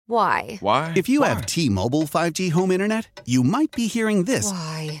Why? Why? If you have T-Mobile 5G home internet, you might be hearing this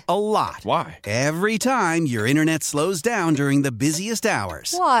Why? a lot. Why? Every time your internet slows down during the busiest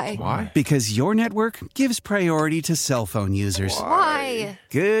hours. Why? Why? Because your network gives priority to cell phone users. Why?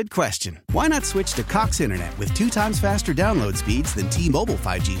 Good question. Why not switch to Cox Internet with 2 times faster download speeds than T-Mobile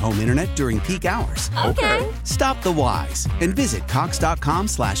 5G home internet during peak hours? Okay. Stop the whys and visit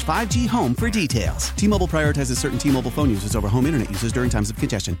cox.com/5G home for details. T-Mobile prioritizes certain T-Mobile phone users over home internet users during times of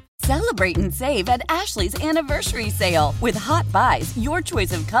congestion. Celebrate and save at Ashley's Anniversary Sale. With Hot Buys, your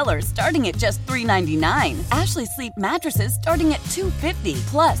choice of colors starting at just $3.99. Ashley Sleep mattresses starting at $2.50.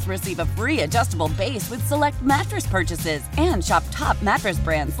 Plus, receive a free adjustable base with select mattress purchases. And shop top mattress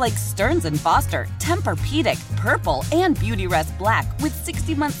brands like Stearns & Foster, Tempur-Pedic, Purple, and Beautyrest Black with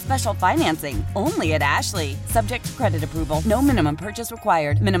 60-month special financing. Only at Ashley. Subject to credit approval. No minimum purchase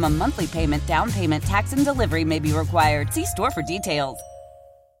required. Minimum monthly payment, down payment, tax, and delivery may be required. See store for details.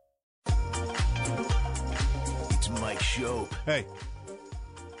 Show. Hey,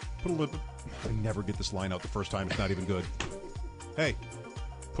 put a little. I never get this line out the first time. It's not even good. Hey,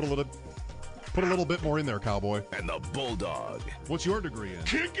 put a little bit more in there, cowboy. And the Bulldog. What's your degree in?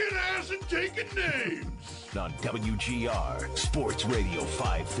 Kicking ass and taking names. On WGR Sports Radio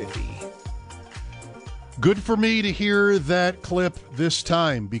 550. Good for me to hear that clip this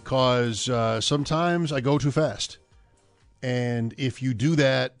time because sometimes I go too fast, and if you do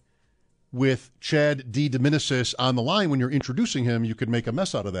that with Chad DiDomenicis on the line when you're introducing him, you could make a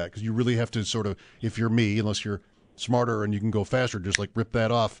mess out of that because you really have to sort of, if you're me, unless you're smarter and you can go faster, just like rip that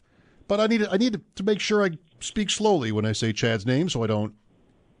off. But I need to make sure I speak slowly when I say Chad's name so I don't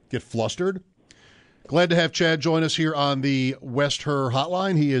get flustered. Glad to have Chad join us here on the West Her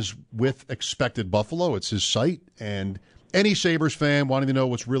Hotline. He is with Expected Buffalo. It's his site, and any Sabres fan wanting to know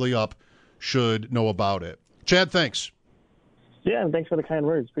what's really up should know about it. Chad, thanks. Yeah, and thanks for the kind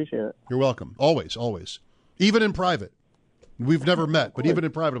words. Appreciate it. You're welcome. Always, always. Even in private. We've never met, but even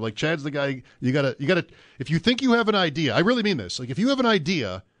in private, I'm like, Chad's the guy, you gotta, if you think you have an idea, I really mean this, like if you have an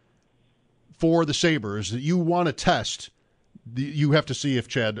idea for the Sabres that you want to test, you have to see if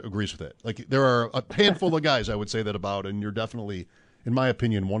Chad agrees with it. Like there are a handful of guys I would say that about, and you're definitely, in my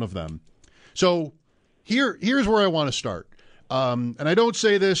opinion, one of them. So here's where I want to start. And I don't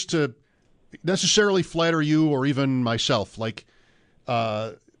say this to necessarily flatter you or even myself. Like,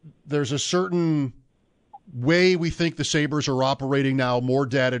 there's a certain way we think the Sabres are operating now, more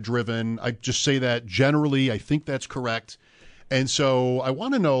data-driven. I just say that generally. I think that's correct. And so I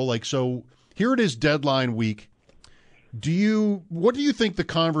want to know, like, so here it is deadline week. What do you think the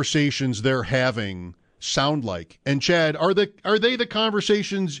conversations they're having sound like? And Chad, are they the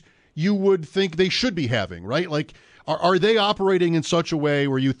conversations you would think they should be having, right? Like, are they operating in such a way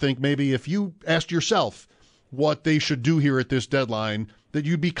where you think maybe if you asked yourself what they should do here at this deadline, that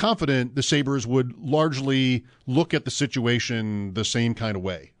you'd be confident the Sabres would largely look at the situation the same kind of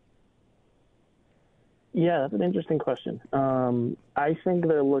way? Yeah, that's an interesting question. I think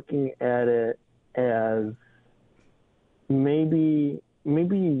they're looking at it as maybe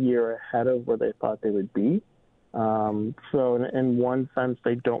a year ahead of where they thought they would be. So in one sense,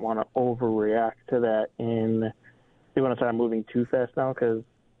 they don't want to overreact to that. They want to start moving too fast now because,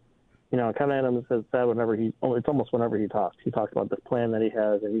 Kevin Adams has said it's almost whenever he talks about this plan that he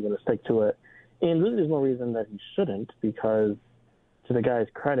has and he's going to stick to it. And really there's no reason that he shouldn't, because to the guy's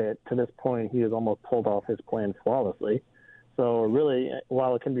credit, to this point, he has almost pulled off his plan flawlessly. So really,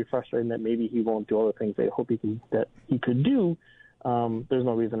 while it can be frustrating that maybe he won't do all the things they hope he could do, there's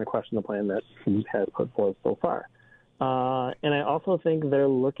no reason to question the plan that he has put forth so far. And I also think they're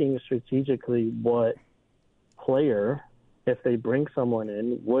looking strategically what player, if they bring someone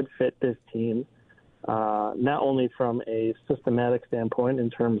in, would fit this team, not only from a systematic standpoint in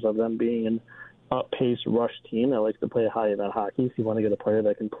terms of them being an up-pace rush team that likes to play high event hockey, so you want to get a player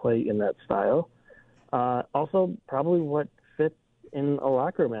that can play in that style. Also, probably what fits in a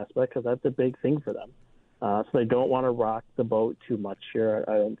locker room aspect, because that's a big thing for them. So they don't want to rock the boat too much here,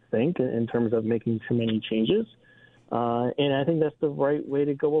 I don't think, in terms of making too many changes. And I think that's the right way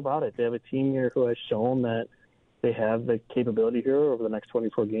to go about it. They have a team here who has shown that they have the capability here over the next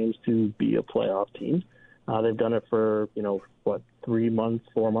 24 games to be a playoff team. They've done it for, 3 months,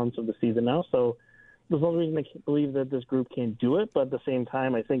 4 months of the season now. So there's no reason to believe that this group can't do it. But at the same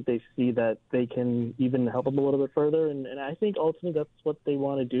time, I think they see that they can even help them a little bit further. And I think ultimately that's what they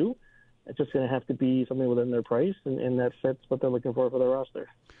want to do. It's just going to have to be something within their price, and that fits what they're looking for their roster.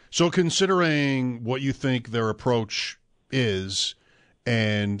 So considering what you think their approach is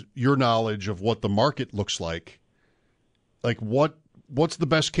and your knowledge of what the market looks like what what's the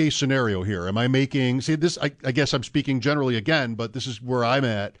best case scenario here? Am I making this? I guess I'm speaking generally again, but this is where I'm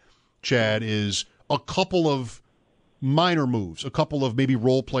at, Chad, is a couple of minor moves, a couple of maybe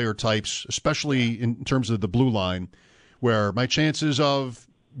role player types, especially in terms of the blue line, where my chances of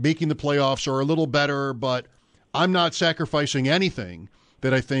making the playoffs are a little better, but I'm not sacrificing anything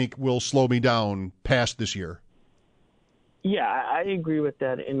that I think will slow me down past this year. Yeah, I agree with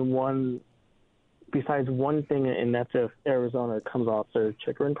that besides one thing, and that's if Arizona comes off their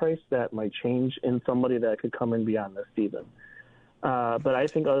Chychrun price, that might change in somebody that could come in beyond this season. But I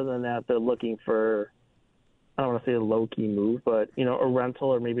think other than that, they're looking for, I don't want to say a low-key move, but, a rental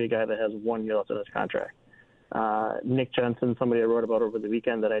or maybe a guy that has 1 year left in his contract. Nick Jensen, somebody I wrote about over the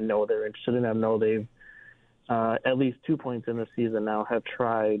weekend that I know they're interested in. I know they've at least 2 points in the season now have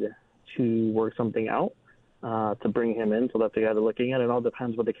tried to work something out to bring him in. So that's the guy they're looking at. It all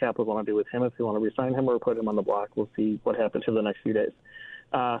depends what the Capitals want to do with him, if they want to re-sign him or put him on the block. We'll see what happens for the next few days.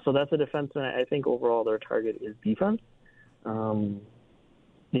 So that's a defenseman. I think overall their target is defense. I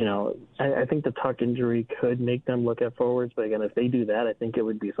think the Tuck injury could make them look at forwards, but again, if they do that, I think it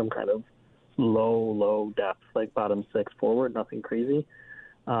would be some kind of low depth, like bottom six forward, nothing crazy.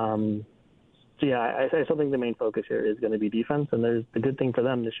 I still think the main focus here is going to be defense, and there's the good thing for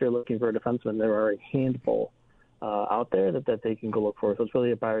them this year looking for a defenseman. There are a handful out there that they can go look for. So it's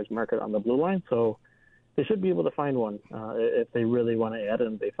really a buyer's market on the blue line. So they should be able to find one if they really want to add it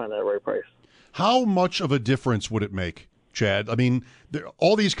and they find that right price. How much of a difference would it make, Chad? I mean,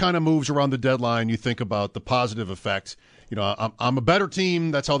 all these kind of moves around the deadline, you think about the positive effect. I'm a better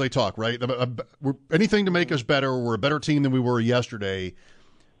team. That's how they talk, right? Anything to make us better. We're a better team than we were yesterday.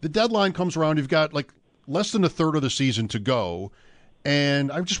 The deadline comes around. You've got like less than a third of the season to go.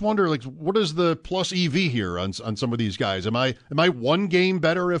 And I just wonder, like, what is the plus EV here on some of these guys? Am I one game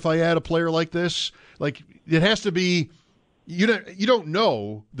better if I add a player like this? Like, it has to be. You don't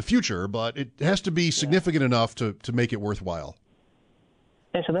know the future, but it has to be significant enough to make it worthwhile.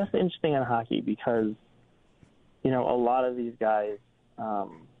 Yeah, so that's the interesting in hockey because, a lot of these guys,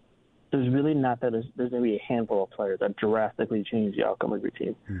 there's really not that there's going to be a handful of players that drastically change the outcome of your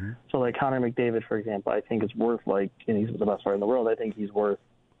team. Mm-hmm. So like Connor McDavid, for example, I think it's worth and he's the best player in the world. I think he's worth,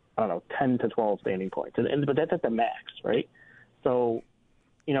 10 to 12 standing points. But that's at the max, right? So,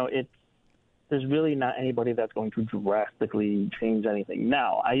 there's really not anybody that's going to drastically change anything.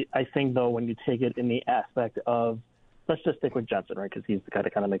 Now, I think, though, when you take it in the aspect of, let's just stick with Jensen, right, because he's the guy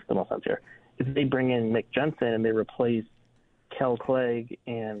that kind of makes the most sense here. If they bring in Nick Jensen and they replace Kel Clegg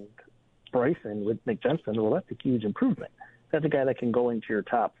and Bryson with Nick Jensen, well, that's a huge improvement. That's a guy that can go into your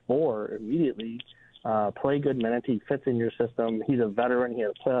top four immediately, play good minutes. He fits in your system. He's a veteran. He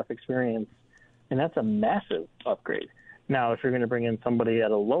has playoff experience, and that's a massive upgrade. Now, if you're going to bring in somebody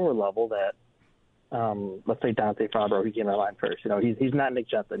at a lower level that, let's say Dante Fabro, he came in line first. He's not Nick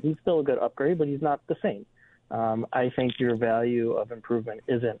Jensen. He's still a good upgrade, but he's not the same. I think your value of improvement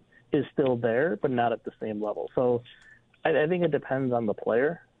is still there, but not at the same level. So I think it depends on the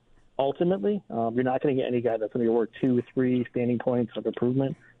player. Ultimately, you're not going to get any guy that's going to be worth 2-3 standing points of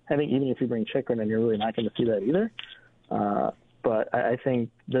improvement. I think even if you bring Chychrun, then you're really not going to see that either. But I think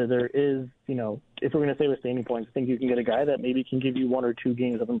there is, if we're going to say with standing points, I think you can get a guy that maybe can give you 1 or 2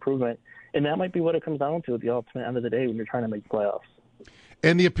 games of improvement. And that might be what it comes down to at the ultimate end of the day when you're trying to make playoffs.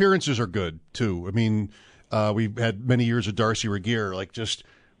 And the appearances are good, too. I mean, we've had many years of Darcy Regier, like just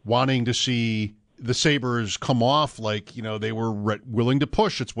wanting to see the Sabres come off like, they were willing to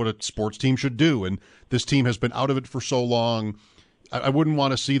push. It's what a sports team should do. And this team has been out of it for so long. I wouldn't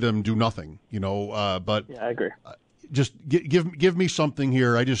want to see them do nothing, but yeah, I agree. Just give me something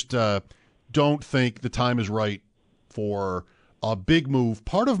here. I just don't think the time is right for a big move.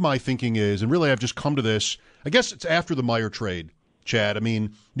 Part of my thinking is, and really I've just come to this, I guess it's after the Meyer trade, Chad. I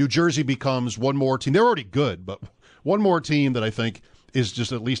mean, New Jersey becomes one more team. They're already good, but one more team that I think is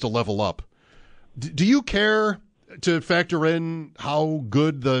just at least a level up. Do you care to factor in how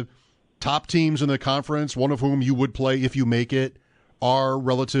good the top teams in the conference, one of whom you would play if you make it, are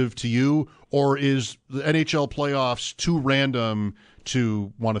relative to you? Or is the NHL playoffs too random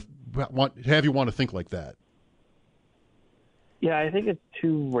to have you want to think like that? Yeah, I think it's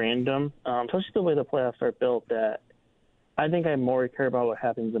too random, especially the way the playoffs are built, that I think I more care about what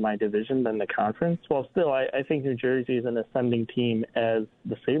happens in my division than the conference. Well, still, I think New Jersey is an ascending team as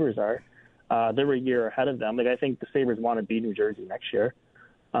the Sabres are. They're a year ahead of them. I think the Sabres want to beat New Jersey next year.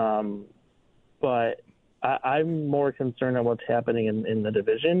 But I'm more concerned on what's happening in the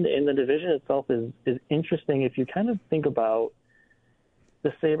division. And the division itself is interesting if you kind of think about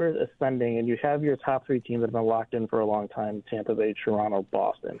the Sabres ascending, and you have your top 3 teams that have been locked in for a long time, Tampa Bay, Toronto,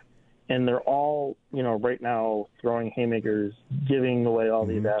 Boston. And they're all, right now throwing haymakers, giving away all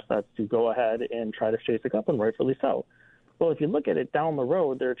these assets to go ahead and try to chase a cup, and rightfully so. Well, if you look at it down the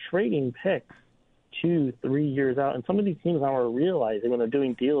road, they're trading picks 2-3 years out. And some of these teams now are realizing when they're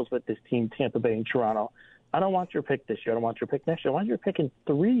doing deals with this team, Tampa Bay and Toronto, I don't want your pick this year. I don't want your pick next year. I want your pick in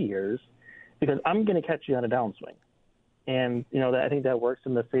 3 years because I'm going to catch you on a downswing. And, I think that works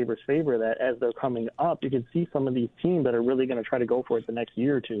in the Sabres' favor, that as they're coming up, you can see some of these teams that are really going to try to go for it the next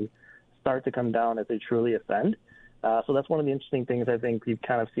year or two start to come down as they truly ascend. So that's one of the interesting things I think we've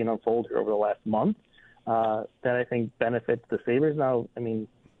kind of seen unfold here over the last month that I think benefits the Sabres. Now,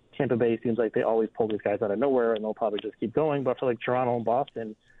 Tampa Bay seems like they always pull these guys out of nowhere, and they'll probably just keep going. But for like Toronto and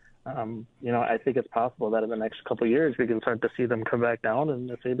Boston, I think it's possible that in the next couple of years we can start to see them come back down and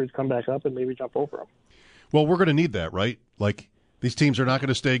the Sabres come back up and maybe jump over them. Well, we're going to need that, right? Like, these teams are not going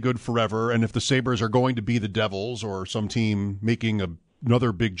to stay good forever, and if the Sabres are going to be the Devils or some team making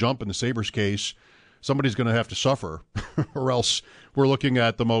another big jump in the Sabres' case, somebody's going to have to suffer, or else we're looking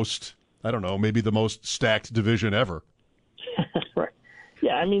at the most, maybe the most stacked division ever. Right.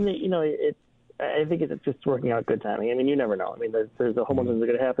 Yeah, I think it's just working out good timing. You never know. There's a whole bunch of things that are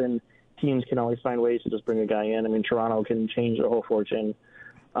going to happen. Teams can always find ways to just bring a guy in. Toronto can change their whole fortune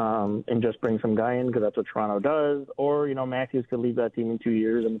and just bring some guy in because that's what Toronto does. Or, Matthews could leave that team in 2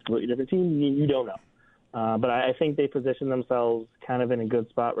 years and it's a completely different team. You don't know. But I think they position themselves kind of in a good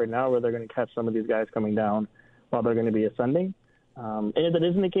spot right now where they're going to catch some of these guys coming down while they're going to be ascending. And if that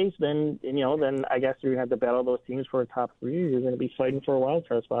isn't the case, then I guess you're going to have to battle those teams for a top 3. You're going to be fighting for a wild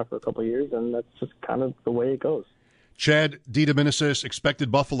card spot for a couple of years, and that's just kind of the way it goes. Chad DiDomenicis,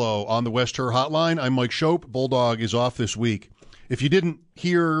 Expected Buffalo on the West Her Hotline. I'm Mike Schopp. Bulldog is off this week. If you didn't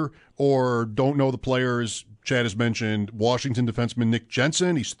hear or don't know the players, Chad has mentioned Washington defenseman Nick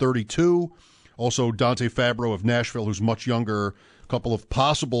Jensen. He's 32. Also Dante Fabro of Nashville, who's much younger. A couple of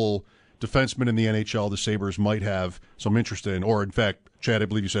possible defensemen in the NHL the Sabres might have some interest in. Or, in fact, Chad, I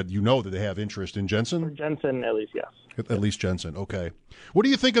believe you said that they have interest in Jensen? For Jensen, at least, yes. At least Jensen, okay. What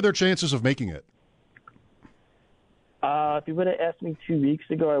do you think of their chances of making it? If you would have asked me 2 weeks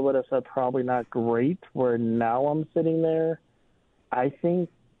ago, I would have said probably not great. Where now I'm sitting there, I think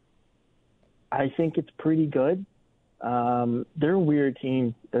it's pretty good. They're a weird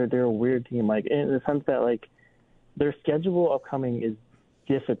team. They're a weird team, like in the sense that like their schedule upcoming is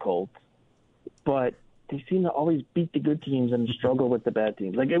difficult, but they seem to always beat the good teams and struggle with the bad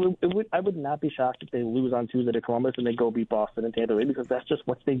teams. Like I would not be shocked if they lose on Tuesday to Columbus and they go beat Boston and Tampa Bay because that's just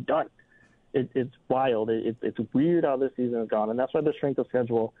what they've done. It's wild. It's weird how this season has gone, and that's why the strength of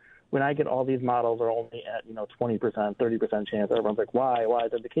schedule. When I get all these models are only at 20%, 30% chance, everyone's like, why? Why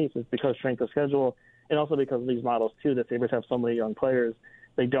is that the case? It's because strength of schedule, and also because of these models too. The Sabres have so many young players,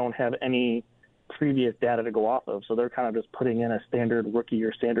 they don't have any previous data to go off of, so they're kind of just putting in a standard rookie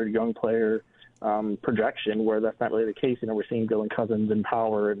or standard young player projection, where that's not really the case. We're seeing Dylan Cousins and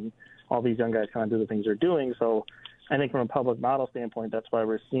Power and all these young guys kind of do the things they're doing. So I think from a public model standpoint, that's why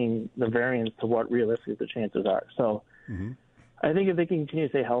we're seeing the variance to what realistically the chances are. So I think if they can continue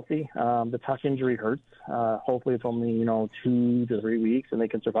to stay healthy, the Tuch injury hurts. Hopefully it's only 2 to 3 weeks and they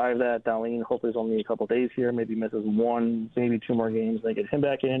can survive that. Dahlin hopefully it's only a couple of days here, maybe misses 1, maybe 2 more games, they get him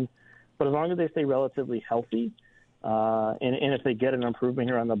back in. But as long as they stay relatively healthy, and if they get an improvement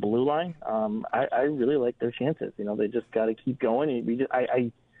here on the blue line, I really like their chances. They just got to keep going.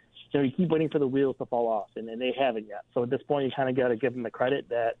 You keep waiting for the wheels to fall off, and they haven't yet. So at this point, you kind of got to give them the credit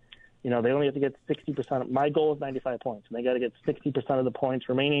that, they only have to get 60%. My goal is 95 points, and they got to get 60% of the points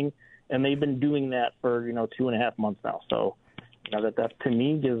remaining, and they've been doing that for 2.5 months now. So that to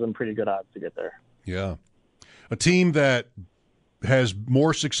me gives them pretty good odds to get there. Yeah, a team that has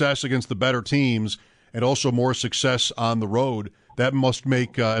more success against the better teams and also more success on the road. That must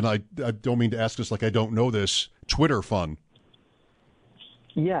make, and I don't mean to ask this like I don't know this, Twitter fun.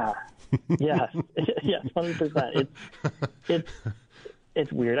 Yeah. Yes. Yeah, 20%. It's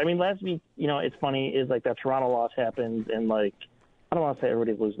weird. Last week, it's funny, is like that Toronto loss happened, and like, I don't want to say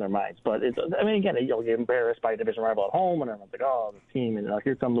everybody's losing their minds, but again, you'll get embarrassed by a division rival at home, and everyone's like, oh, this team, and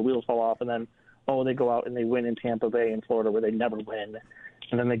here come the wheels fall off, and then, they go out and they win in Tampa Bay and Florida where they never win,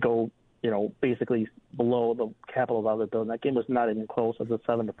 and then they go, basically below the Capitals out of the building. That game was not even close. It was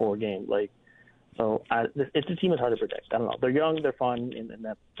a 7-4 game. So it's a team that's hard to predict. I don't know. They're young, they're fun, and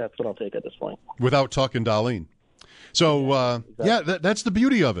that's what I'll take at this point. Without Tuch and Dahlin. So exactly. That's the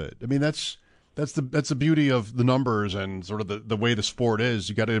beauty of it. That's the beauty of the numbers and sort of the way the sport is.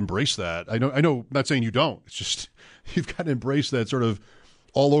 You got to embrace that. I know. I'm not saying you don't. It's just you've got to embrace that sort of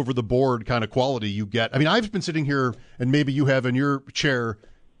all over the board kind of quality you get. I've been sitting here, and maybe you have in your chair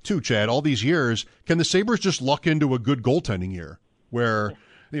too, Chad, all these years. Can the Sabres just luck into a good goaltending year where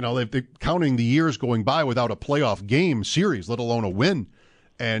they're counting the years going by without a playoff game series, let alone a win.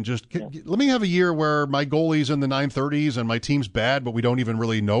 And just let me have a year where my goalie's in the 930s and my team's bad, but we don't even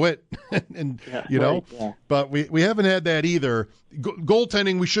really know it. But we haven't had that either.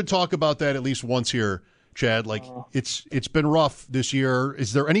 Goaltending, we should talk about that at least once here, Chad. It's been rough this year.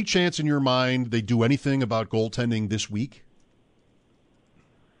 Is there any chance in your mind they do anything about goaltending this week?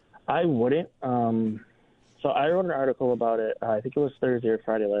 I wouldn't. So I wrote an article about it, I think it was Thursday or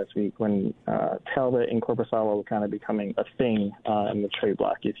Friday last week, when Talbot and Korpisalo were kind of becoming a thing in the trade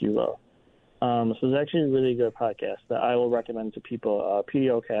block, if you will. So it's actually a really good podcast that I will recommend to people,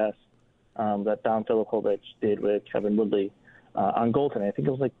 PDOcast, that Don Filipovic did with Kevin Woodley on goaltending. I think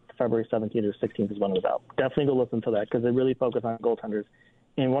it was like February 17th or 16th is when it was out. Definitely go listen to that because they really focus on goaltenders.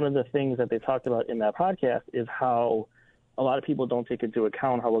 And one of the things that they talked about in that podcast is how a lot of people don't take into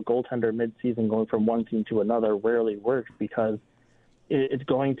account how a goaltender midseason going from one team to another rarely works because it's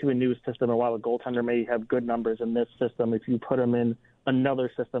going to a new system. And while a goaltender may have good numbers in this system, if you put them in another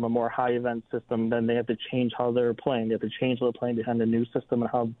system, a more high-event system, then they have to change how they're playing. They have to change how they're playing behind a new system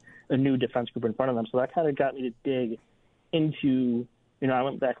and have a new defense group in front of them. So that kind of got me to dig into, I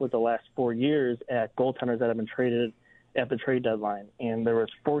went back with the last 4 years at goaltenders that have been traded at the trade deadline. And there was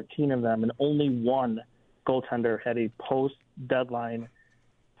 14 of them, and only one goaltender had a post-deadline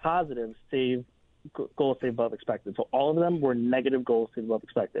positive goal save above expected. So all of them were negative goal save above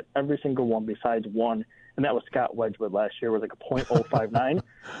expected. Every single one besides one, and that was Scott Wedgwood last year, was like a .059.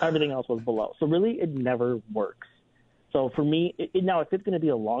 Everything else was below. So really, it never works. So for me, now if it's going to be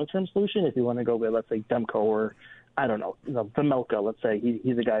a long-term solution, if you want to go with, let's say, Demko or, I don't know, Vejmelka, let's say,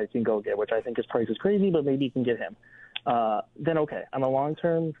 he's a guy you can go get, which I think his price is crazy, but maybe you can get him. Then okay, on a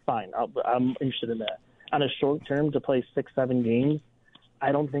long-term, fine. I'm interested in that. On a short term, to play 6-7 games,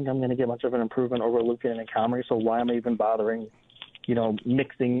 I don't think I'm going to get much of an improvement over Lukin and Comrie. So why am I even bothering,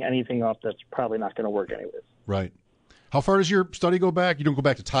 mixing anything up that's probably not going to work anyways? Right. How far does your study go back? You don't go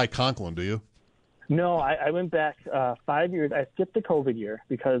back to Ty Conklin, do you? No, I went back 5 years. I skipped the COVID year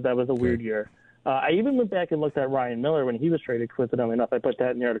because that was a weird year. I even went back and looked at Ryan Miller when he was traded, coincidentally enough. I put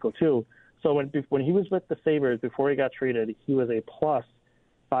that in the article too. So when he was with the Sabres before he got traded, he was a plus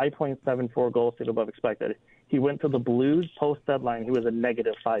 5.74 goals saved above expected. He went to the Blues post-deadline. He was a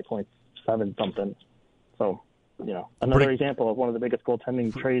negative 5.7 something. So, another example of one of the biggest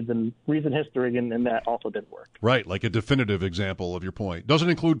goaltending trades in recent history, and that also didn't work. Right, like a definitive example of your point. Doesn't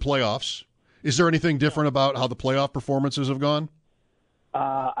include playoffs. Is there anything different about how the playoff performances have gone?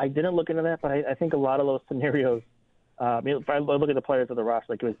 I didn't look into that, but I think a lot of those scenarios, if I look at the players of the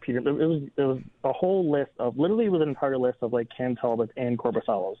roster, like it was Peter, it was a whole list of, literally it was an entire list of like Cam Talbot and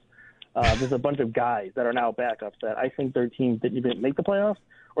Korpisalos. There's a bunch of guys that are now backups that I think their teams didn't even make the playoffs,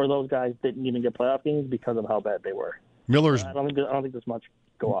 or those guys didn't even get playoff games because of how bad they were. I don't think there's much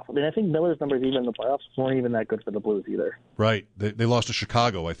go off. I mean, I think Miller's numbers even in the playoffs weren't even that good for the Blues either. Right. They lost to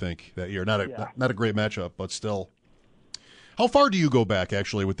Chicago, I think, that year. Not a great matchup, but still. How far do you go back,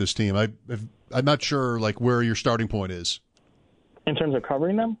 actually, with this team? I'm not sure, where your starting point is. In terms of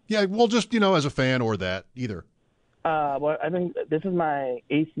covering them? Yeah, well, just, as a fan or that, either. Well, I think this is my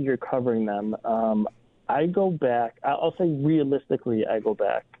 8th year covering them. I go back, I'll say realistically, I go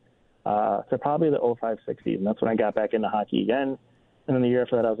back to probably the 05-06 season. That's when I got back into hockey again. And then the year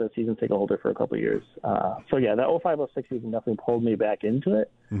after that, I was a season ticket holder for a couple of years. So, yeah, that 05-06 season definitely pulled me back into it.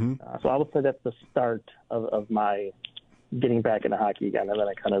 Mm-hmm. So I would say that's the start of my getting back into hockey again. And then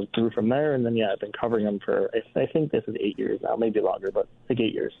I kind of grew from there. And then, I've been covering them for, I think this is 8 years now, maybe longer, but I think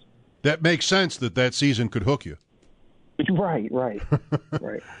 8 years. That makes sense that season could hook you. Right.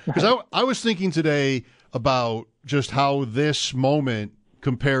 Because I was thinking today about just how this moment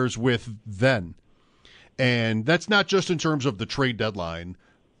compares with then. And that's not just in terms of the trade deadline,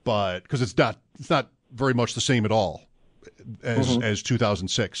 but because it's not very much the same at all as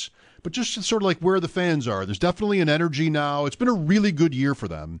 2006. But just sort of like where the fans are. There's definitely an energy now. It's been a really good year for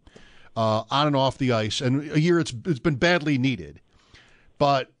them on and off the ice, and a year it's been badly needed.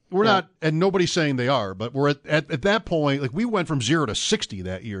 But we're not, and nobody's saying they are, but we're at that point, we went from 0 to 60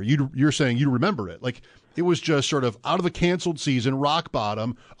 that year. You're saying you remember it. It was just sort of out of the canceled season, rock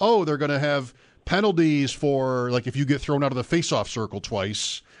bottom. Oh, they're going to have penalties for, if you get thrown out of the face-off circle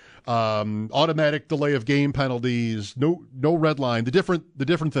twice, automatic delay of game penalties, no red line, the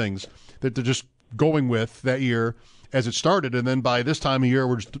different things that they're just going with that year as it started. And then by this time of year,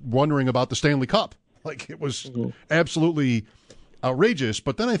 we're just wondering about the Stanley Cup. It was absolutely outrageous.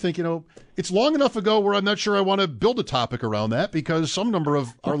 But then I think, it's long enough ago where I'm not sure I want to build a topic around that because some number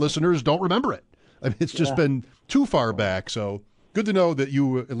of our listeners don't remember it. I mean, it's just been too far back. So good to know that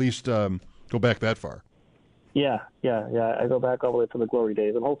you at least go back that far. Yeah. I go back all the way to the glory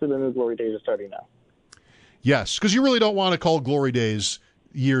days, and hopefully the new glory days are starting now. Yes, because you really don't want to call glory days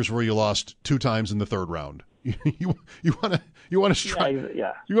years where you lost 2 times in the third round. You want to strive.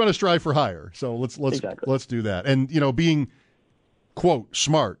 Yeah. You want to strive for higher. So let's do that. And being quote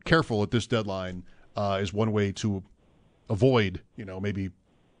smart, careful at this deadline is one way to avoid maybe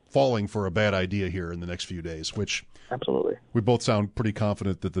falling for a bad idea here in the next few days. Which absolutely, we both sound pretty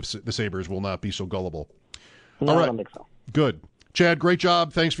confident that the Sabres will not be so gullible. No, all right. I don't think so. Good, Chad. Great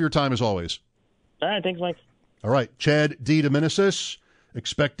job. Thanks for your time as always. All right, thanks, Mike. All right, Chad DiDomenicis,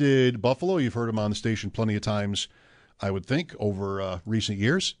 expected Buffalo. You've heard him on the station plenty of times, I would think, over recent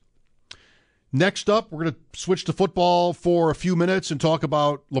years. Next up, we're going to switch to football for a few minutes and talk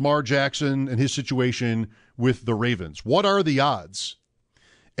about Lamar Jackson and his situation with the Ravens. What are the odds?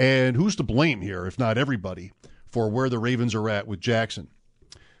 And who's to blame here, if not everybody, for where the Ravens are at with Jackson?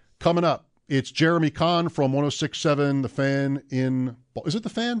 Coming up, it's Jeremy Kahn from 106.7 The Fan in... Is it The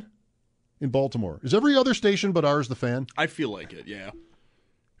Fan? In Baltimore. Is every other station but ours The Fan? I feel like it, yeah.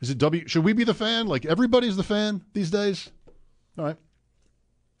 Is it W? Should we be The Fan? Like everybody's The Fan these days? All right.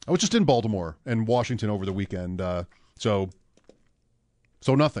 I was just in Baltimore and Washington over the weekend, so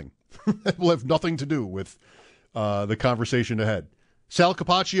nothing. We'll have nothing to do with the conversation ahead. Sal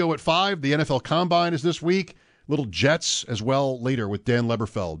Capaccio at 5. The NFL Combine is this week. Little Jets as well later with Dan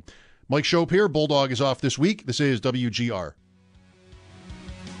Leberfeld. Mike Schopp here. Bulldog is off this week. This is WGR.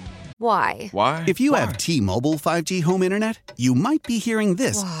 Why? If you have T-Mobile 5G home internet, you might be hearing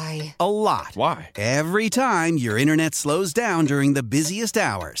this Why? a lot. Why? Every time your internet slows down during the busiest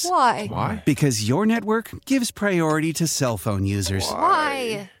hours. Why? Because your network gives priority to cell phone users.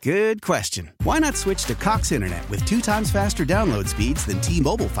 Why? Good question. Why not switch to Cox Internet with 2 times faster download speeds than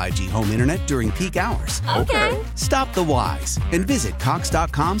T-Mobile 5G home internet during peak hours? Okay. Stop the whys and visit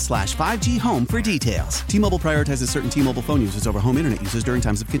cox.com/5G home for details. T-Mobile prioritizes certain T-Mobile phone users over home internet users during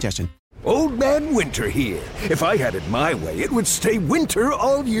times of congestion. Old Man Winter here. If I had it my way, it would stay winter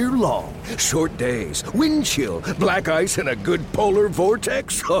all year long. Short days, wind chill, black ice, and a good polar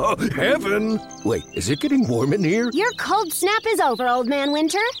vortex. Oh, heaven. Wait, is it getting warm in here? Your cold snap is over, Old Man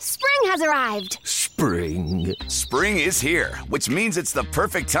Winter. Spring has arrived. Spring. Spring is here, which means it's the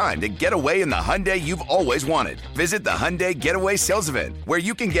perfect time to get away in the Hyundai you've always wanted. Visit the Hyundai Getaway Sales Event, where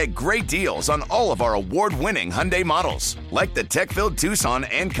you can get great deals on all of our award-winning Hyundai models, like the tech-filled Tucson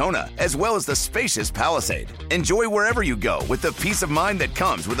and Kona, as well as the spacious Palisade. Enjoy wherever you go with the peace of mind that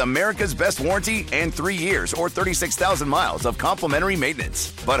comes with America's best warranty and 3 years or 36,000 miles of complimentary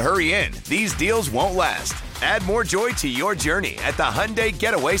maintenance. But hurry in, these deals won't last. Add more joy to your journey at the Hyundai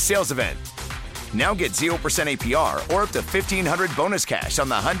Getaway Sales Event. Now get 0% APR or up to $1,500 bonus cash on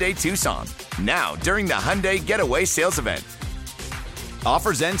the Hyundai Tucson. Now, during the Hyundai Getaway Sales Event.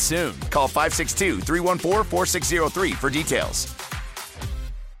 Offers end soon. Call 562-314-4603 for details.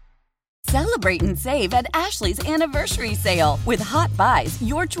 Celebrate and save at Ashley's Anniversary Sale. With Hot Buys,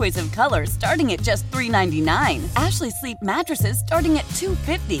 your choice of colors starting at just $3.99. Ashley Sleep mattresses starting at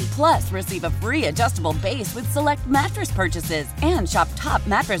 $2.50. Plus, receive a free adjustable base with select mattress purchases. And shop top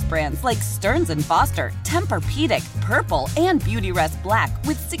mattress brands like Stearns & Foster, Tempur-Pedic, Purple, and Beautyrest Black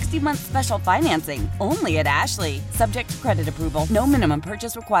with 60-month special financing. Only at Ashley. Subject to credit approval. No minimum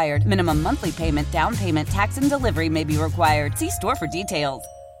purchase required. Minimum monthly payment, down payment, tax, and delivery may be required. See store for details.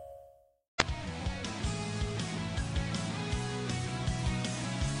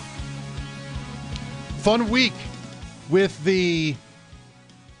 Fun week with the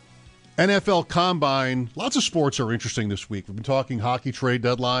NFL Combine. Lots of sports are interesting this week. We've been talking hockey trade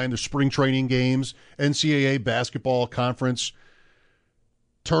deadline, the spring training games, NCAA basketball conference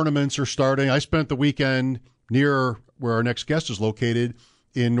tournaments are starting. I spent the weekend near where our next guest is located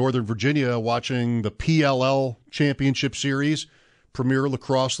in Northern Virginia watching the PLL Championship Series, Premier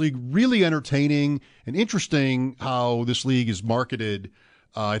Lacrosse League. Really entertaining and interesting how this league is marketed,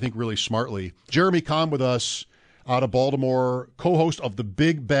 I think really smartly. Jeremy Kahn with us out of Baltimore, co-host of the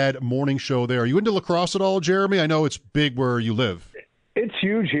Big Bad Morning Show there. Are you into lacrosse at all, Jeremy? I know it's big where you live. It's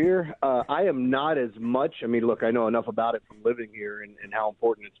huge here. I am not as much. I mean, look, I know enough about it from living here and how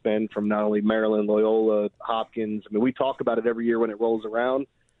important it's been from not only Maryland, Loyola, Hopkins. I mean, we talk about it every year when it rolls around.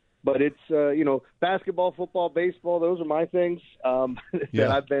 But it's, basketball, football, baseball, those are my things that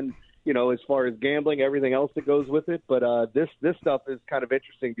I've been – as far as gambling, everything else that goes with it. But this stuff is kind of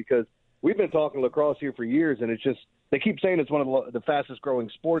interesting because we've been talking lacrosse here for years, and it's just they keep saying it's one of the fastest-growing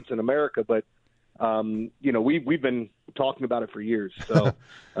sports in America. But, we've been talking about it for years, so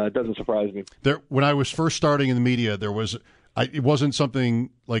it doesn't surprise me. When I was first starting in the media, it wasn't something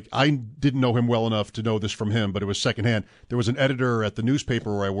like I didn't know him well enough to know this from him, but it was secondhand. There was an editor at the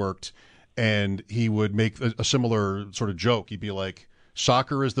newspaper where I worked, and he would make a similar sort of joke. He'd be like,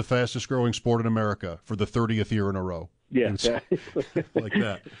 "Soccer is the fastest growing sport in America for the 30th year in a row." Yeah, like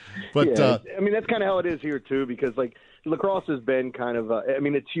that. But yeah, I mean, that's kind of how it is here too, because like lacrosse has been kind of. I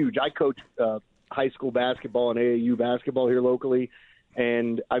mean, it's huge. I coach high school basketball and AAU basketball here locally,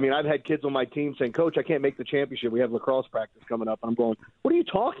 and I mean, I've had kids on my team saying, "Coach, I can't make the championship. We have lacrosse practice coming up." And I'm going, "What are you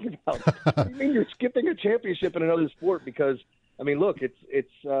talking about? What do you mean you're skipping a championship in another sport?" Because I mean, look, it's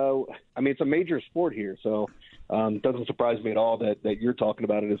a major sport here, so it doesn't surprise me at all that you're talking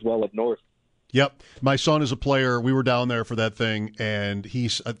about it as well up north. Yep. My son is a player. We were down there for that thing, and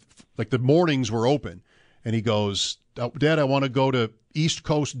he's like the mornings were open, and he goes, "Dad, I want to go to East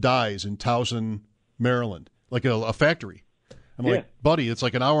Coast Dyes in Towson, Maryland, like a factory." I'm like, "Buddy, it's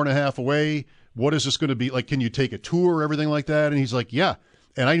like an hour and a half away. What is this going to be? Like, can you take a tour, everything like that?" And he's like, "Yeah."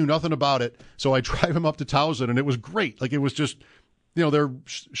 And I knew nothing about it, so I drive him up to Towson, and it was great. Like, it was just, they're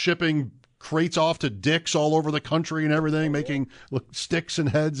shipping crates off to Dick's all over the country and everything, making sticks and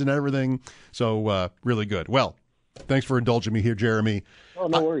heads and everything. So really good. Well, thanks for indulging me here, Jeremy. Oh,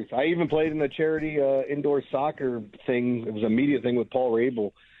 no worries. I even played in the charity indoor soccer thing. It was a media thing with Paul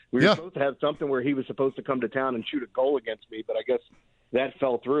Rabel. We were supposed to have something where he was supposed to come to town and shoot a goal against me, but I guess that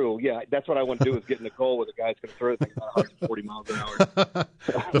fell through. Yeah, that's what I want to do, is get in a goal with a guy that's going to throw it about 140 miles an hour.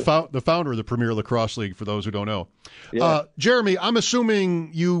 The founder of the Premier Lacrosse League, for those who don't know. Yeah. Jeremy, I'm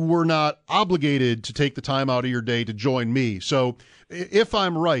assuming you were not obligated to take the time out of your day to join me. So if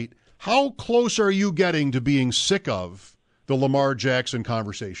I'm right, how close are you getting to being sick of the Lamar Jackson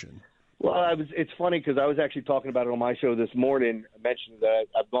conversation? Well, it's funny because I was actually talking about it on my show this morning. I mentioned that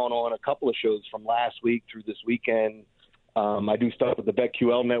I've gone on a couple of shows from last week through this weekend. I do stuff with the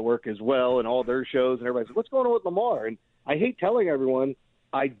BetQL network as well and all their shows, and everybody's like, "What's going on with Lamar?" And I hate telling everyone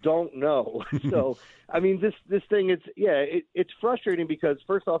I don't know. So, I mean, this thing, it's frustrating because,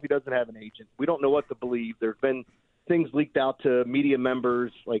 first off, he doesn't have an agent. We don't know what to believe. There have been things leaked out to media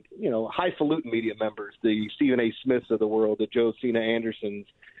members, like, highfalutin media members, the Stephen A. Smiths of the world, the Josina Andersons.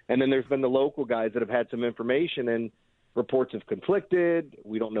 And then there's been the local guys that have had some information, and reports have conflicted.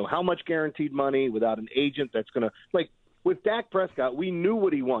 We don't know how much guaranteed money without an agent that's going to – like, with Dak Prescott, we knew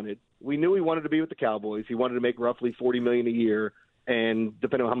what he wanted. We knew he wanted to be with the Cowboys. He wanted to make roughly $40 million a year, and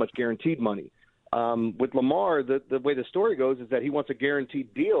depending on how much guaranteed money. With Lamar, the way the story goes is that he wants a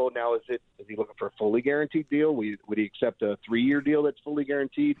guaranteed deal. Now, is he looking for a fully guaranteed deal? Would he accept a 3-year deal that's fully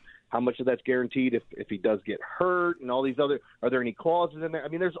guaranteed? How much of that's guaranteed if he does get hurt, and all these other – are there any clauses in there? I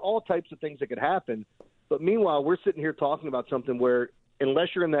mean, there's all types of things that could happen. But meanwhile, we're sitting here talking about something where, unless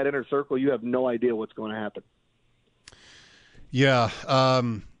you're in that inner circle, you have no idea what's going to happen. Yeah,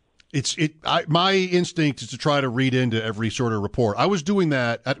 my instinct is to try to read into every sort of report. I was doing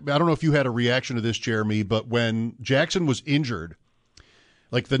that. I don't know if you had a reaction to this, Jeremy, but when Jackson was injured,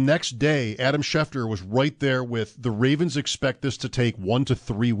 like the next day, Adam Schefter was right there with the Ravens expect this to take 1 to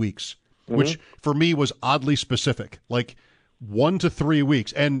 3 weeks, which for me was oddly specific, like 1 to 3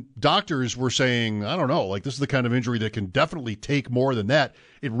 weeks. And doctors were saying, I don't know, like this is the kind of injury that can definitely take more than that.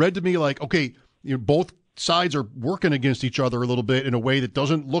 It read to me like, okay, both sides are working against each other a little bit in a way that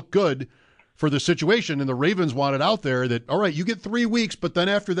doesn't look good for the situation. And the Ravens wanted out there that, all right, you get 3 weeks, but then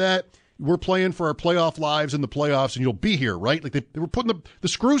after that, we're playing for our playoff lives in the playoffs, and you'll be here, right? Like they were putting the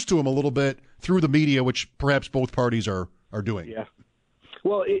screws to him a little bit through the media, which perhaps both parties are doing. Yeah.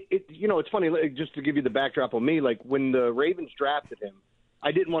 Well, it's funny, just to give you the backdrop on me, like when the Ravens drafted him,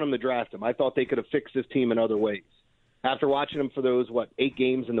 I didn't want them to draft him. I thought they could have fixed this team in other ways. After watching him for those, 8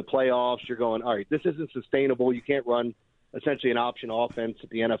 games in the playoffs, you're going, all right, this isn't sustainable. You can't run essentially an option offense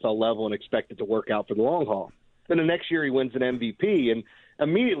at the NFL level and expect it to work out for the long haul. Then the next year he wins an MVP, and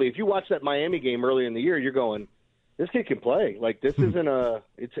immediately, if you watch that Miami game earlier in the year, you're going, this kid can play. Like, this isn't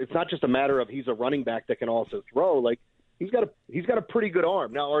it's not just a matter of he's a running back that can also throw. Like, he's got a pretty good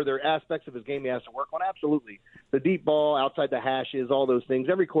arm. Now, are there aspects of his game he has to work on? Absolutely. The deep ball, outside the hashes, all those things.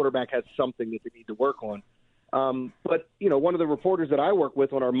 Every quarterback has something that they need to work on. But, one of the reporters that I work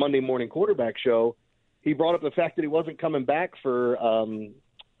with on our Monday morning quarterback show, he brought up the fact that he wasn't coming back for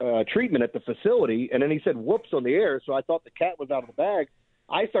treatment at the facility. And then he said, whoops, on the air. So I thought the cat was out of the bag.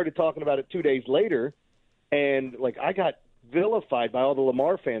 I started talking about it 2 days later, and, I got vilified by all the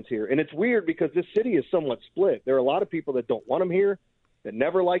Lamar fans here. And it's weird because this city is somewhat split. There are a lot of people that don't want him here, that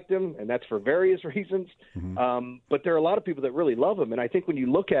never liked him, and that's for various reasons. But there are a lot of people that really love him. And I think when you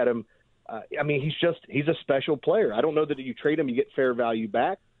look at him, he's a special player. I don't know that if you trade him, you get fair value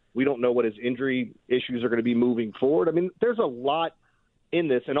back. We don't know what his injury issues are going to be moving forward. I mean, there's a lot in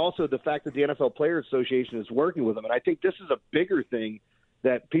this, and also the fact that the NFL Players Association is working with him. And I think this is a bigger thing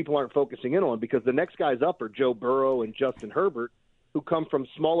that people aren't focusing in on, because the next guys up are Joe Burrow and Justin Herbert. who come from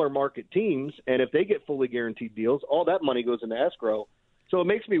smaller market teams, and if they get fully guaranteed deals, all that money goes into escrow. So it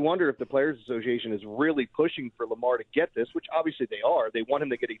makes me wonder if the Players Association is really pushing for Lamar to get this, which obviously they are. They want him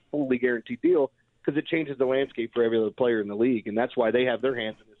to get a fully guaranteed deal because it changes the landscape for every other player in the league, and that's why they have their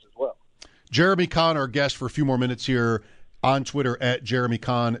hands in this as well. Jeremy Kahn, our guest for a few more minutes here on Twitter at Jeremy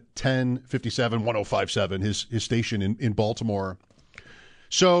Kahn 1057-1057, his station in Baltimore.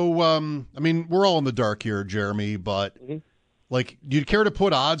 So, I mean, we're all in the dark here, Jeremy, but like, do you care to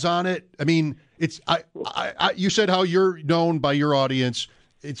put odds on it? I mean, it's you said how you're known by your audience.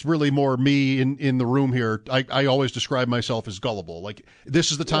 It's really more me in the room here. I always describe myself as gullible. Like,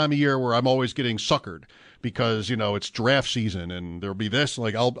 this is the time of year where I'm always getting suckered because, you know, it's draft season and there'll be this.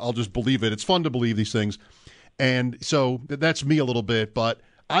 Like, I'll just believe it. It's fun to believe these things. And so that's me a little bit. But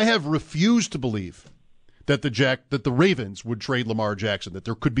I have refused to believe that the Ravens would trade Lamar Jackson, that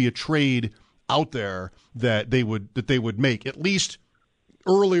there could be a trade out there that they would make, at least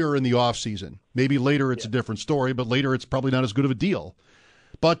earlier in the offseason. Maybe later it's a different story, but later it's probably not as good of a deal.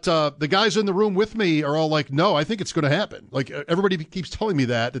 But the guys in the room with me are all like, no, I think it's going to happen. Like, everybody keeps telling me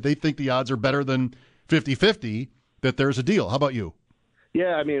that they think the odds are better than 50-50 that there's a deal. How about you?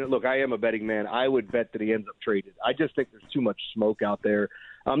 Yeah, I mean, look, I am a betting man. I would bet that he ends up traded. I just think there's too much smoke out there.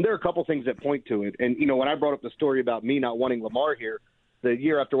 There are a couple things that point to it. And, you know, when I brought up the story about me not wanting Lamar here, the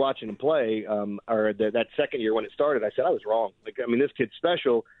year after watching him play, or that second year when it started, I said I was wrong. Like, I mean, this kid's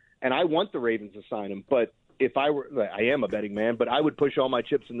special, and I want the Ravens to sign him. But if I am a betting man, but I would push all my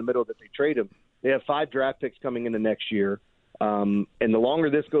chips in the middle that they trade him. They have 5 draft picks coming in the next year. And the longer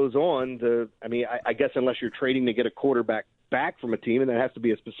this goes on, I guess unless you're trading to get a quarterback back from a team, and that has to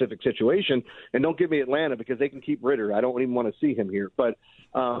be a specific situation. And don't give me Atlanta because they can keep Ritter. I don't even want to see him here. But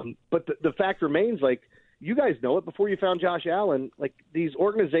the fact remains, like, you guys know it before you found Josh Allen, like, these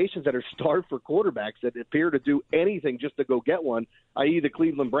organizations that are starved for quarterbacks that appear to do anything just to go get one, i.e. the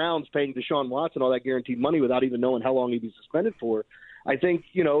Cleveland Browns paying Deshaun Watson all that guaranteed money without even knowing how long he'd be suspended for. I think,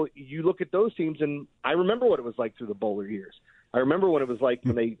 you know, you look at those teams, and I remember what it was like through the Bowler years. I remember what it was like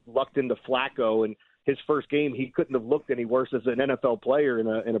when they lucked into Flacco, and his first game, he couldn't have looked any worse as an NFL player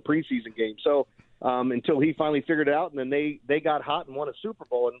in a preseason game. So until he finally figured it out, and then they got hot and won a Super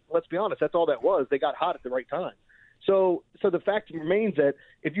Bowl. And let's be honest, that's all that was. They got hot at the right time. So the fact remains that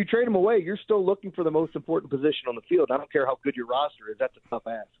if you trade him away, you're still looking for the most important position on the field. I don't care how good your roster is. That's a tough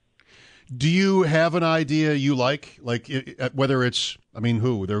ask. Do you have an idea you like whether it's, I mean,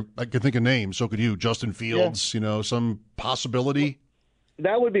 who? I can think of names, so could you. Justin Fields, you know, some possibility?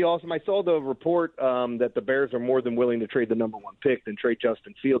 That would be awesome. I saw the report that the Bears are more than willing to trade the number 1 pick than trade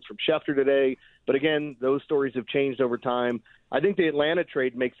Justin Fields from Schefter today. But again, those stories have changed over time. I think the Atlanta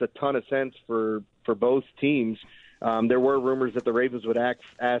trade makes a ton of sense for both teams. There were rumors that the Ravens would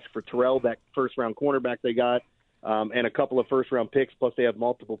ask for Terrell, that first-round cornerback they got, and a couple of first-round picks, plus they have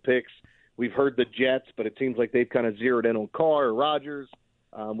multiple picks. We've heard the Jets, but it seems like they've kind of zeroed in on Carr or Rodgers.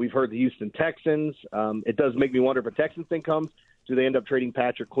 We've heard the Houston Texans. It does make me wonder if a Texans thing comes. Do they end up trading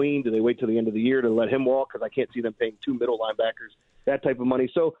Patrick Queen? Do they wait till the end of the year to let him walk? Because I can't see them paying 2 middle linebackers that type of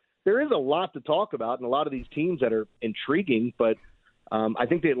money. So there is a lot to talk about, and a lot of these teams that are intriguing. But I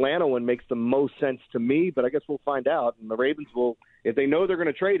think the Atlanta one makes the most sense to me, but I guess we'll find out. And the Ravens will, if they know they're going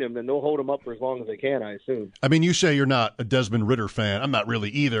to trade him, then they'll hold him up for as long as they can, I assume. I mean, you say you're not a Desmond Ritter fan. I'm not really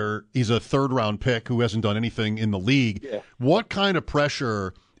either. He's a third-round pick who hasn't done anything in the league. Yeah. What kind of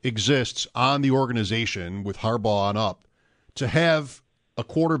pressure exists on the organization with Harbaugh on up to have a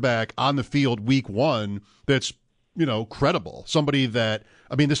quarterback on the field week 1 that's, you know, credible? Somebody that,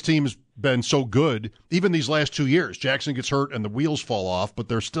 I mean, this team's been so good, even these last 2 years. Jackson gets hurt and the wheels fall off, but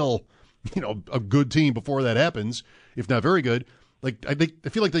they're still, you know, a good team before that happens, if not very good. Like, I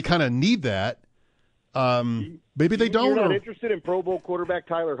feel like they kind of need that. Maybe they don't. You're not interested in Pro Bowl quarterback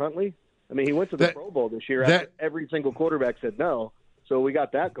Tyler Huntley? I mean, he went to the Pro Bowl this year after every single quarterback said no. So we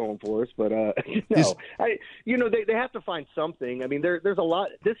got that going for us, but they have to find something. I mean, there's a lot.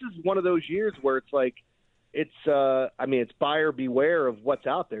 This is one of those years where it's like, it's buyer beware of what's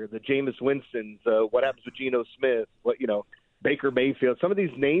out there. The Jameis Winstons, what happens with Geno Smith, Baker Mayfield. Some of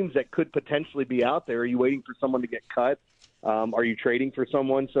these names that could potentially be out there. Are you waiting for someone to get cut? Are you trading for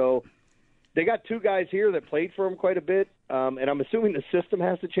someone? So they got 2 guys here that played for them quite a bit, and I'm assuming the system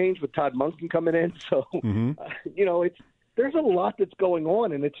has to change with Todd Monken coming in. So there's a lot that's going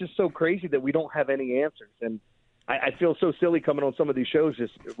on, and it's just so crazy that we don't have any answers. And I feel so silly coming on some of these shows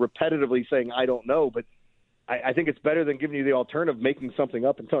just repetitively saying I don't know, but I think it's better than giving you the alternative, making something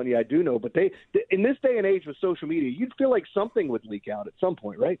up and telling you I do know. But in this day and age with social media, you'd feel like something would leak out at some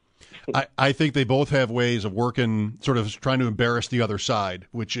point, right? I think they both have ways of working, sort of trying to embarrass the other side,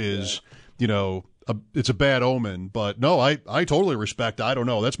 which is, it's a bad omen. But no, I totally respect. I don't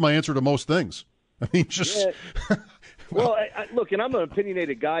know. That's my answer to most things. I mean, just. Yeah. Well, look, and I'm an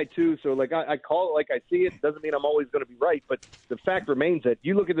opinionated guy too, so like I call it like I see it. Doesn't mean I'm always going to be right, but the fact remains that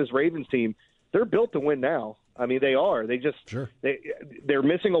you look at this Ravens team, they're built to win now. I mean, they are. They just they're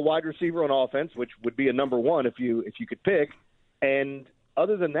missing a wide receiver on offense, which would be a number one if you could pick. And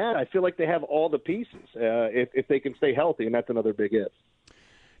other than that, I feel like they have all the pieces if they can stay healthy, and that's another big if.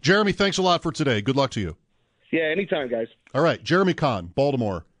 Jeremy, thanks a lot for today. Good luck to you. Yeah, anytime, guys. All right, Jeremy Kahn,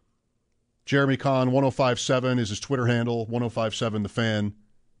 Baltimore. Jeremy Kahn, 1057 is his Twitter handle, 1057 The Fan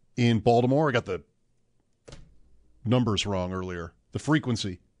in Baltimore. I got the numbers wrong earlier. The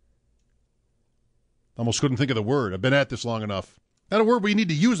frequency. Almost couldn't think of the word. I've been at this long enough. Not a word we need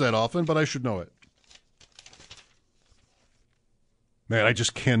to use that often, but I should know it. Man, I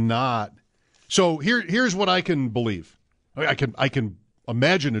just cannot. So here's what I can believe. I can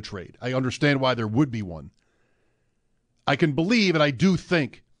imagine a trade. I understand why there would be one. I can believe, and I do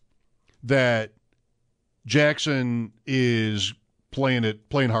think, that Jackson is playing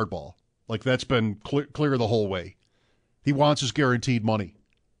hardball. Like, that's been clear the whole way. He wants his guaranteed money.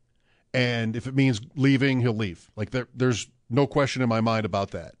 And if it means leaving, he'll leave. Like, there's no question in my mind about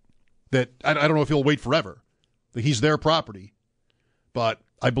that. That I don't know if he'll wait forever. He's their property. But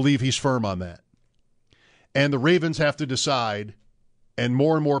I believe he's firm on that. And the Ravens have to decide, and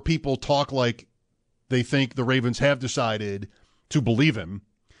more people talk like they think the Ravens have decided to believe him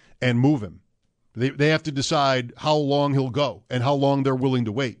and move him. They have to decide how long he'll go and how long they're willing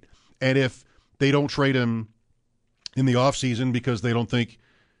to wait. And if they don't trade him in the offseason because they don't think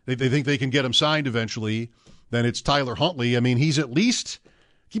they think they can get him signed eventually, then it's Tyler Huntley. I mean, he's at least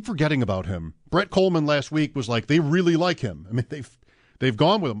keep forgetting about him. Brett Coleman last week was like, they really like him. I mean, they've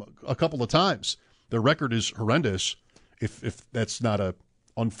gone with him a couple of times. Their record is horrendous, if that's not a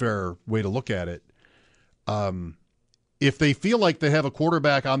unfair way to look at it. If they feel like they have a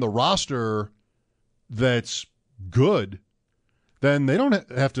quarterback on the roster that's good, then they don't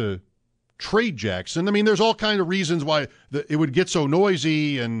have to trade Jackson. I mean, there's all kinds of reasons why it would get so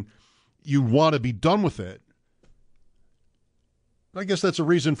noisy and you want to be done with it. I guess that's a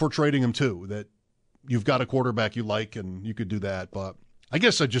reason for trading him too, that you've got a quarterback you like and you could do that. But I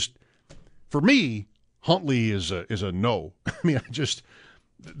guess for me, Huntley is a no. I mean,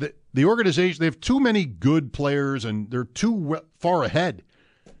 the organization, they have too many good players and they're too far ahead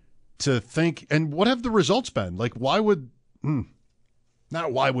to think. And what have the results been? Like, why would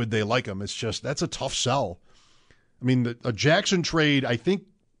they like him? It's just, that's a tough sell. I mean, a Jackson trade, I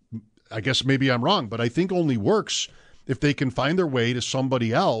guess maybe I'm wrong, but I think only works if they can find their way to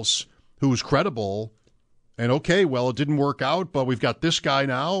somebody else who's credible. And okay, well, it didn't work out, but we've got this guy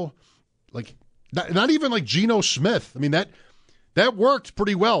now. Like, not even like Geno Smith. I mean, that worked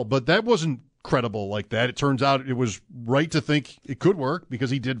pretty well, but that wasn't credible like that. It turns out it was right to think it could work because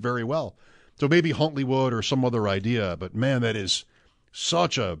he did very well. So maybe Huntley would or some other idea, but man, that is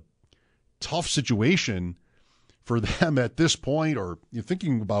such a tough situation for them at this point. Or you're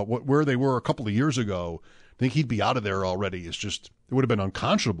thinking about where they were a couple of years ago. I think he'd be out of there already. It's just, it would have been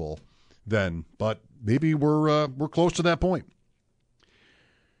unconscionable then, but maybe we're close to that point.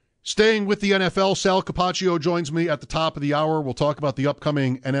 Staying with the NFL, Sal Capaccio joins me at the top of the hour. We'll talk about the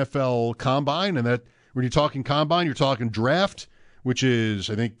upcoming NFL Combine, and that when you're talking Combine, you're talking draft, which is,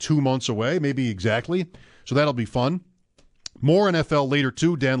 I think, 2 months away, maybe exactly. So that'll be fun. More NFL later,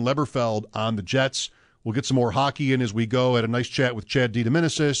 too. Dan Leberfeld on the Jets. We'll get some more hockey in as we go. Had a nice chat with Chad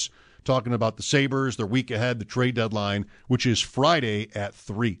DiDomenicis, talking about the Sabres, their week ahead, the trade deadline, which is Friday at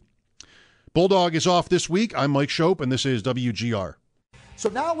 3. Bulldog is off this week. I'm Mike Schopp, and this is WGR. So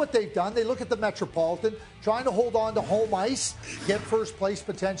now what they've done, they look at the Metropolitan, trying to hold on to home ice, get first place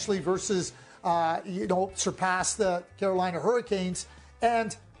potentially versus, surpass the Carolina Hurricanes.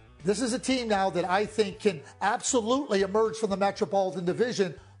 And this is a team now that I think can absolutely emerge from the Metropolitan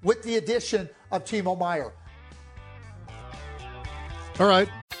Division with the addition of Timo Meier. All right.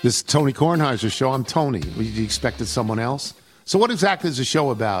 This is Tony Kornheiser's show. I'm Tony. You expected someone else? So what exactly is the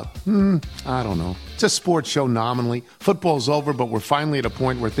show about? I don't know. It's a sports show nominally. Football's over, but we're finally at a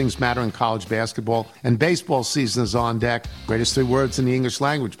point where things matter in college basketball, and baseball season is on deck. Greatest 3 words in the English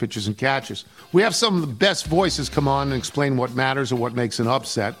language, pitchers and catchers. We have some of the best voices come on and explain what matters or what makes an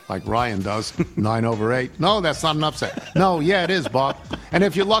upset, like Ryan does. 9/8. No, that's not an upset. No, yeah, it is, Bob. And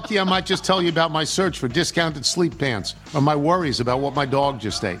if you're lucky, I might just tell you about my search for discounted sleep pants or my worries about what my dog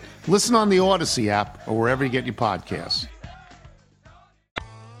just ate. Listen on the Odyssey app or wherever you get your podcasts.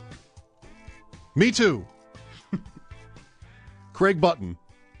 Me too. Craig Button.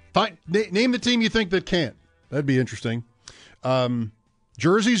 Name the team you think that can't. That'd be interesting.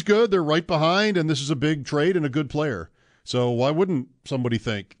 Jersey's good. They're right behind, and this is a big trade and a good player. So why wouldn't somebody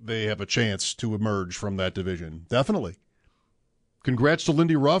think they have a chance to emerge from that division? Definitely. Congrats to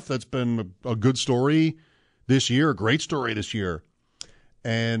Lindy Ruff. That's been a good story this year, a great story this year.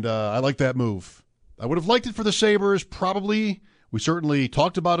 And I like that move. I would have liked it for the Sabres, probably. We certainly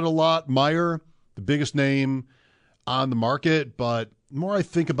talked about it a lot. Meyer, the biggest name on the market, but the more I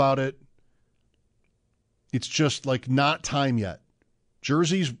think about it, it's just like not time yet.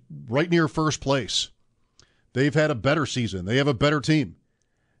 Jersey's right near first place. They've had a better season. They have a better team.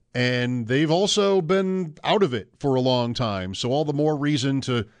 And they've also been out of it for a long time. So all the more reason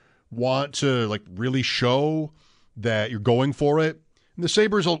to want to like really show that you're going for it. And the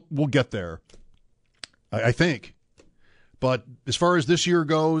Sabres will get there, I think. But as far as this year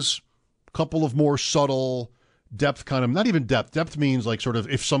goes, a couple of more subtle depth kind of, not even depth. Depth means like sort of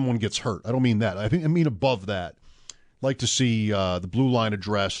if someone gets hurt. I don't mean that. I mean above that. Like to see the blue line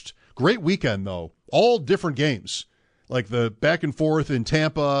addressed. Great weekend, though. All different games. Like the back and forth in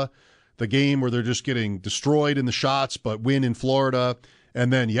Tampa, the game where they're just getting destroyed in the shots, but win in Florida.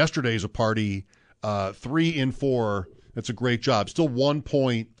 And then yesterday's a party, 3 in 4. That's a great job. Still 1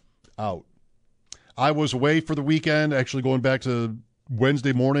 point out. I was away for the weekend, actually going back to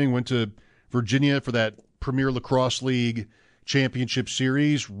Wednesday morning, went to Virginia for that Premier Lacrosse League Championship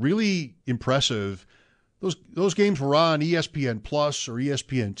Series. Really impressive. Those games were on ESPN Plus or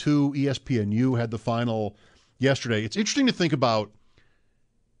ESPN2. ESPNU had the final yesterday. It's interesting to think about.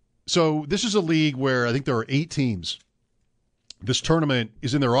 So this is a league where I think there are 8 teams. This tournament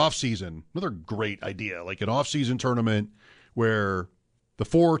is in their off-season. Another great idea, like an off-season tournament where the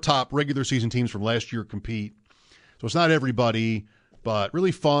 4 top regular season teams from last year compete. So it's not everybody, but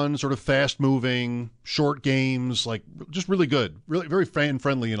really fun, sort of fast-moving, short games, like just really good, really very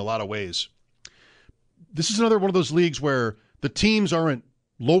fan-friendly in a lot of ways. This is another one of those leagues where the teams aren't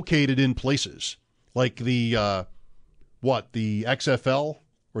located in places like the XFL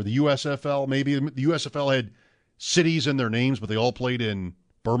or the USFL. Maybe the USFL had cities in their names, but they all played in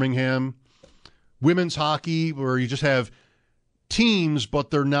Birmingham. Women's hockey, where you just have teams, but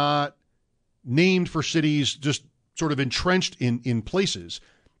they're not named for cities, just sort of entrenched in places.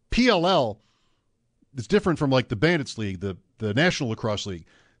 PLL is different from like the Bandits League, the National Lacrosse League.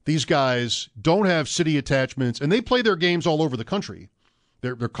 These guys don't have city attachments, and they play their games all over the country.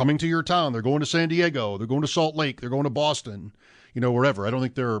 They're coming to your town. They're going to San Diego. They're going to Salt Lake. They're going to Boston, wherever. I don't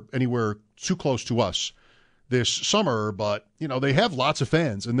think they're anywhere too close to us this summer, but, they have lots of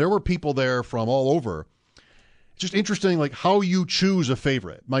fans, and there were people there from all over. It's just interesting, like, how you choose a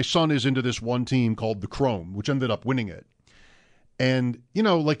favorite. My son is into this one team called the Chrome, which ended up winning it. And,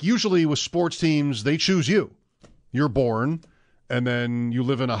 like usually with sports teams, they choose you. You're born, and then you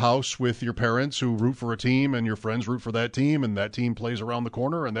live in a house with your parents who root for a team, and your friends root for that team, and that team plays around the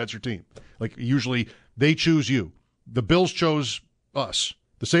corner, and that's your team. Like, usually they choose you. The Bills chose us.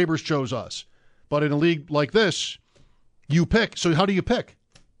 The Sabres chose us. But in a league like this, you pick. So how do you pick?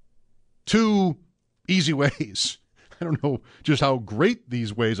 2 easy ways. I don't know just how great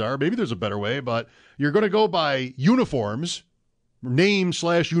these ways are. Maybe there's a better way, but you're going to go by uniforms,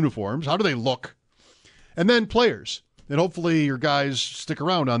 name/uniforms. How do they look? And then players. And hopefully your guys stick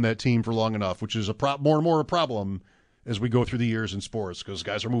around on that team for long enough, which is more and more a problem as we go through the years in sports because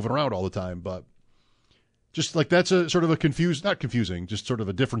guys are moving around all the time. But just like that's a sort of a not confusing, just sort of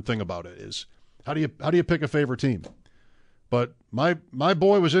a different thing about it is how do you pick a favorite team? But my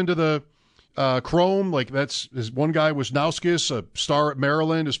boy was into the Chrome. Like one guy was Nauskas, a star at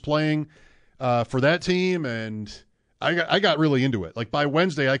Maryland, is playing for that team, and I got really into it. Like by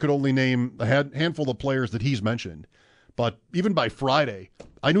Wednesday, I could only name a handful of players that he's mentioned. But even by Friday,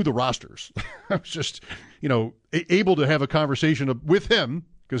 I knew the rosters. I was just, able to have a conversation with him,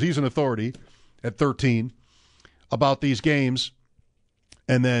 because he's an authority at 13, about these games.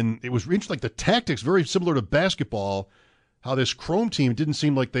 And then it was interesting, like the tactics, very similar to basketball, how this Chrome team didn't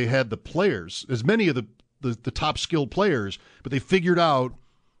seem like they had the players, as many of the top skilled players, but they figured out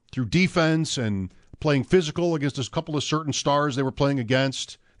through defense and playing physical against a couple of certain stars they were playing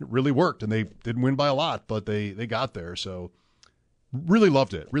against. It really worked, and they didn't win by a lot, but they got there. So really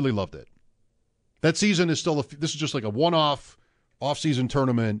loved it. Really loved it. That season is this is just like a one-off off-season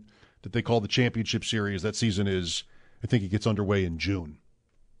tournament that they call the Championship Series. That season is, I think it gets underway in June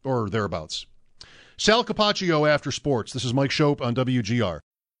or thereabouts. Sal Capaccio after sports. This is Mike Schopp on WGR.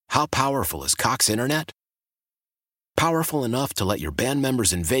 How powerful is Cox Internet? Powerful enough to let your band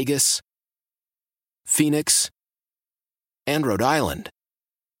members in Vegas, Phoenix, and Rhode Island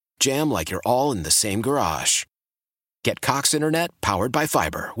jam like you're all in the same garage. Get Cox Internet powered by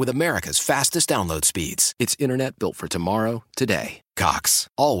fiber with America's fastest download speeds. It's internet built for tomorrow, today. Cox,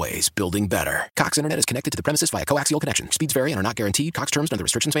 always building better. Cox Internet is connected to the premises via coaxial connection. Speeds vary and are not guaranteed. Cox terms and other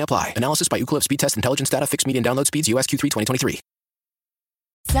restrictions may apply. Analysis by Ookla of Speed Test Intelligence Data. Fixed median download speeds. US Q3 2023.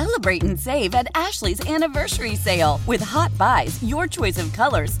 Celebrate and save at Ashley's Anniversary Sale. With Hot Buys, your choice of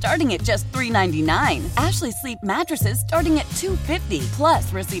colors starting at just $3.99. Ashley Sleep mattresses starting at $2.50.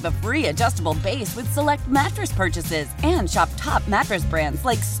 Plus, receive a free adjustable base with select mattress purchases. And shop top mattress brands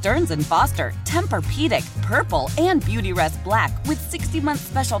like Stearns & Foster, Tempur-Pedic, Purple, and Beautyrest Black with 60-month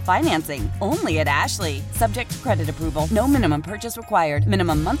special financing. Only at Ashley. Subject to credit approval. No minimum purchase required.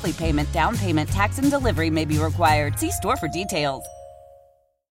 Minimum monthly payment, down payment, tax, and delivery may be required. See store for details.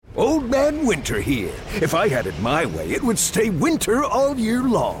 Old Man Winter here. If I had it my way, it would stay winter all year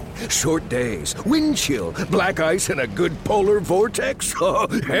long. Short days, wind chill, black ice, and a good polar vortex. Oh,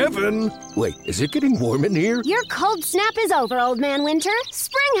 heaven! Wait, is it getting warm in here? Your cold snap is over, Old Man Winter.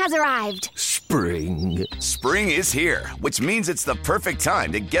 Spring has arrived. Spring. Spring is here, which means it's the perfect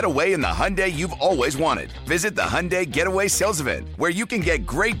time to get away in the Hyundai you've always wanted. Visit the Hyundai Getaway Sales Event, where you can get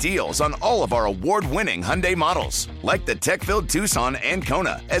great deals on all of our award-winning Hyundai models, like the tech-filled Tucson and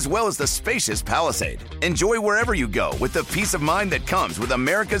Kona, as well as the spacious Palisade. Enjoy wherever you go with the peace of mind that comes with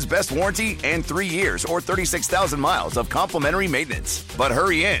America's best warranty and 3 years or 36,000 miles of complimentary maintenance. But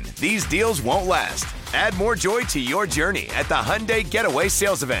hurry in, these deals won't last. Add more joy to your journey at the Hyundai Getaway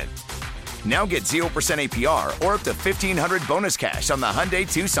Sales Event. Now get 0% APR or up to $1,500 bonus cash on the Hyundai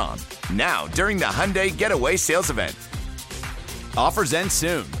Tucson. Now, during the Hyundai Getaway Sales Event. Offers end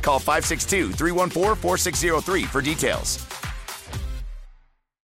soon. Call 562-314-4603 for details.